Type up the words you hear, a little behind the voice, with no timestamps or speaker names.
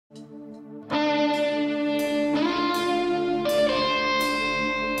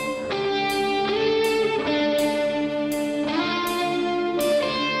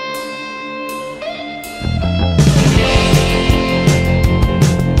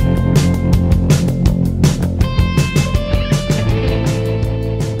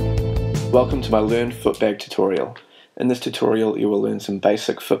Welcome to my Learn Footbag tutorial. In this tutorial you will learn some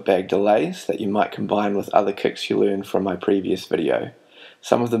basic footbag delays that you might combine with other kicks you learned from my previous video.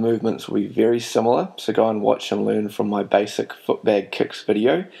 Some of the movements will be very similar, so go and watch and learn from my basic footbag kicks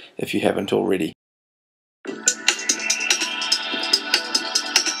video if you haven't already.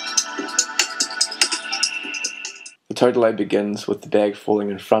 The toe delay begins with the bag falling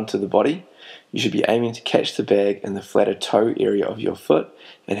in front of the body. You should be aiming to catch the bag in the flatter toe area of your foot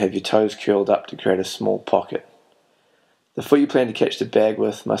and have your toes curled up to create a small pocket. The foot you plan to catch the bag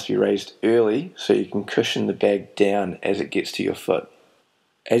with must be raised early so you can cushion the bag down as it gets to your foot.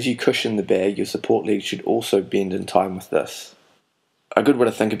 As you cushion the bag, your support leg should also bend in time with this. A good way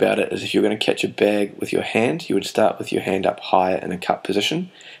to think about it is if you're going to catch a bag with your hand, you would start with your hand up higher in a cup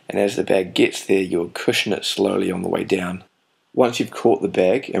position, and as the bag gets there, you will cushion it slowly on the way down. Once you've caught the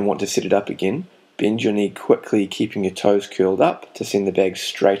bag and want to set it up again, bend your knee quickly, keeping your toes curled up to send the bag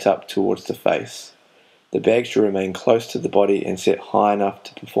straight up towards the face. The bag should remain close to the body and set high enough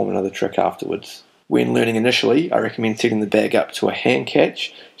to perform another trick afterwards. When learning initially, I recommend setting the bag up to a hand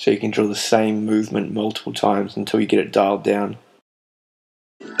catch so you can drill the same movement multiple times until you get it dialed down.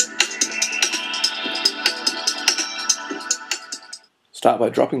 Start by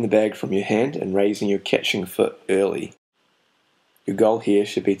dropping the bag from your hand and raising your catching foot early. Your goal here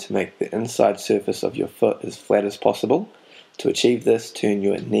should be to make the inside surface of your foot as flat as possible. To achieve this, turn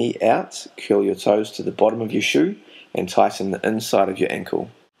your knee out, curl your toes to the bottom of your shoe, and tighten the inside of your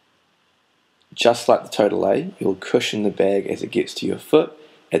ankle. Just like the toe delay, you'll cushion the bag as it gets to your foot,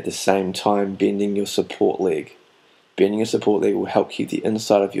 at the same time bending your support leg. Bending your support leg will help keep the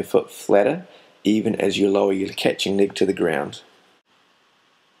inside of your foot flatter, even as you lower your catching leg to the ground.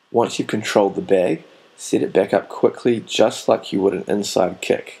 Once you've controlled the bag, set it back up quickly just like you would an inside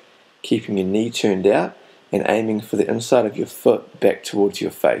kick, keeping your knee turned out and aiming for the inside of your foot back towards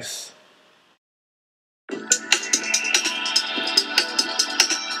your face.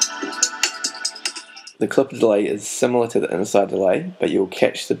 The clipper delay is similar to the inside delay, but you'll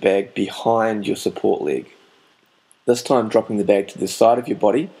catch the bag behind your support leg. This time dropping the bag to the side of your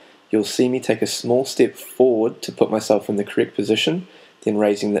body, you'll see me take a small step forward to put myself in the correct position, then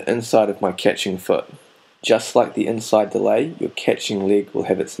raising the inside of my catching foot. Just like the inside delay, your catching leg will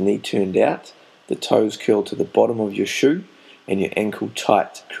have its knee turned out, the toes curled to the bottom of your shoe, and your ankle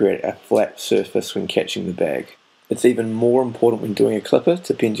tight to create a flat surface when catching the bag. It's even more important when doing a clipper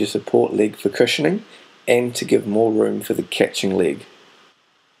to bend your support leg for cushioning and to give more room for the catching leg.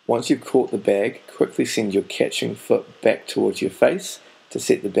 Once you've caught the bag, quickly send your catching foot back towards your face to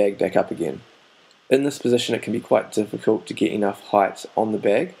set the bag back up again. In this position it can be quite difficult to get enough height on the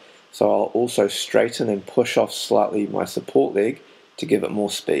bag, so I'll also straighten and push off slightly my support leg to give it more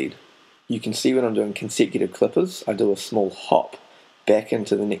speed. You can see when I'm doing consecutive clippers, I do a small hop back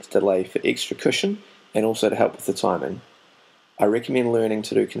into the next delay for extra cushion and also to help with the timing. I recommend learning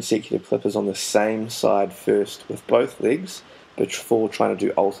to do consecutive clippers on the same side first with both legs before trying to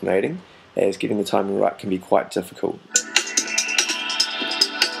do alternating, as getting the timing right can be quite difficult.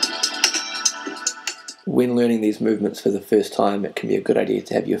 When learning these movements for the first time, it can be a good idea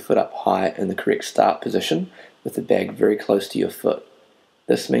to have your foot up high in the correct start position with the bag very close to your foot.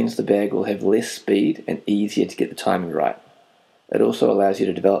 This means the bag will have less speed and easier to get the timing right. It also allows you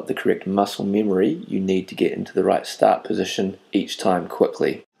to develop the correct muscle memory you need to get into the right start position each time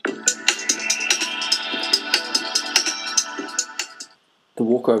quickly. The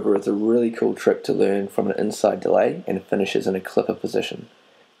walkover is a really cool trick to learn from an inside delay and finishes in a clipper position.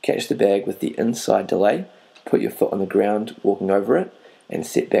 Catch the bag with the inside delay, put your foot on the ground walking over it, and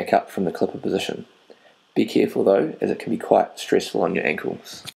set back up from the clipper position. Be careful though, as it can be quite stressful on your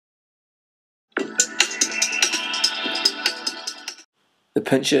ankles. The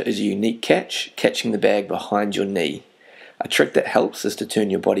pincher is a unique catch, catching the bag behind your knee. A trick that helps is to turn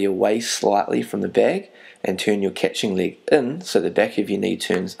your body away slightly from the bag and turn your catching leg in so the back of your knee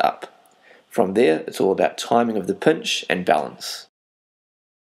turns up. From there, it's all about timing of the pinch and balance.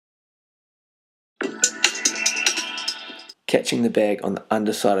 Catching the bag on the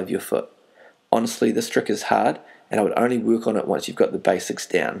underside of your foot. Honestly, this trick is hard and I would only work on it once you've got the basics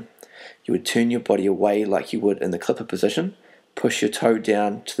down. You would turn your body away like you would in the clipper position, push your toe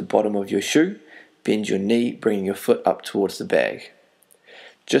down to the bottom of your shoe, bend your knee, bringing your foot up towards the bag.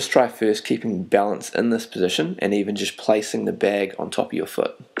 Just try first keeping balance in this position and even just placing the bag on top of your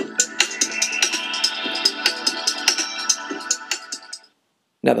foot.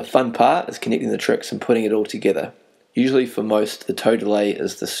 Now the fun part is connecting the tricks and putting it all together. Usually for most, the toe delay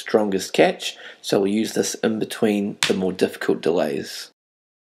is the strongest catch, so we'll use this in between the more difficult delays.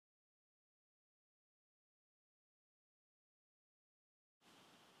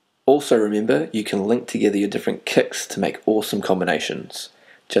 Also remember, you can link together your different kicks to make awesome combinations.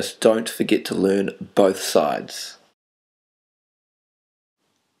 Just don't forget to learn both sides.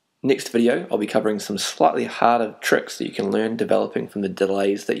 Next video, I'll be covering some slightly harder tricks that you can learn developing from the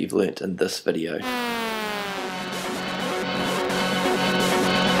delays that you've learnt in this video.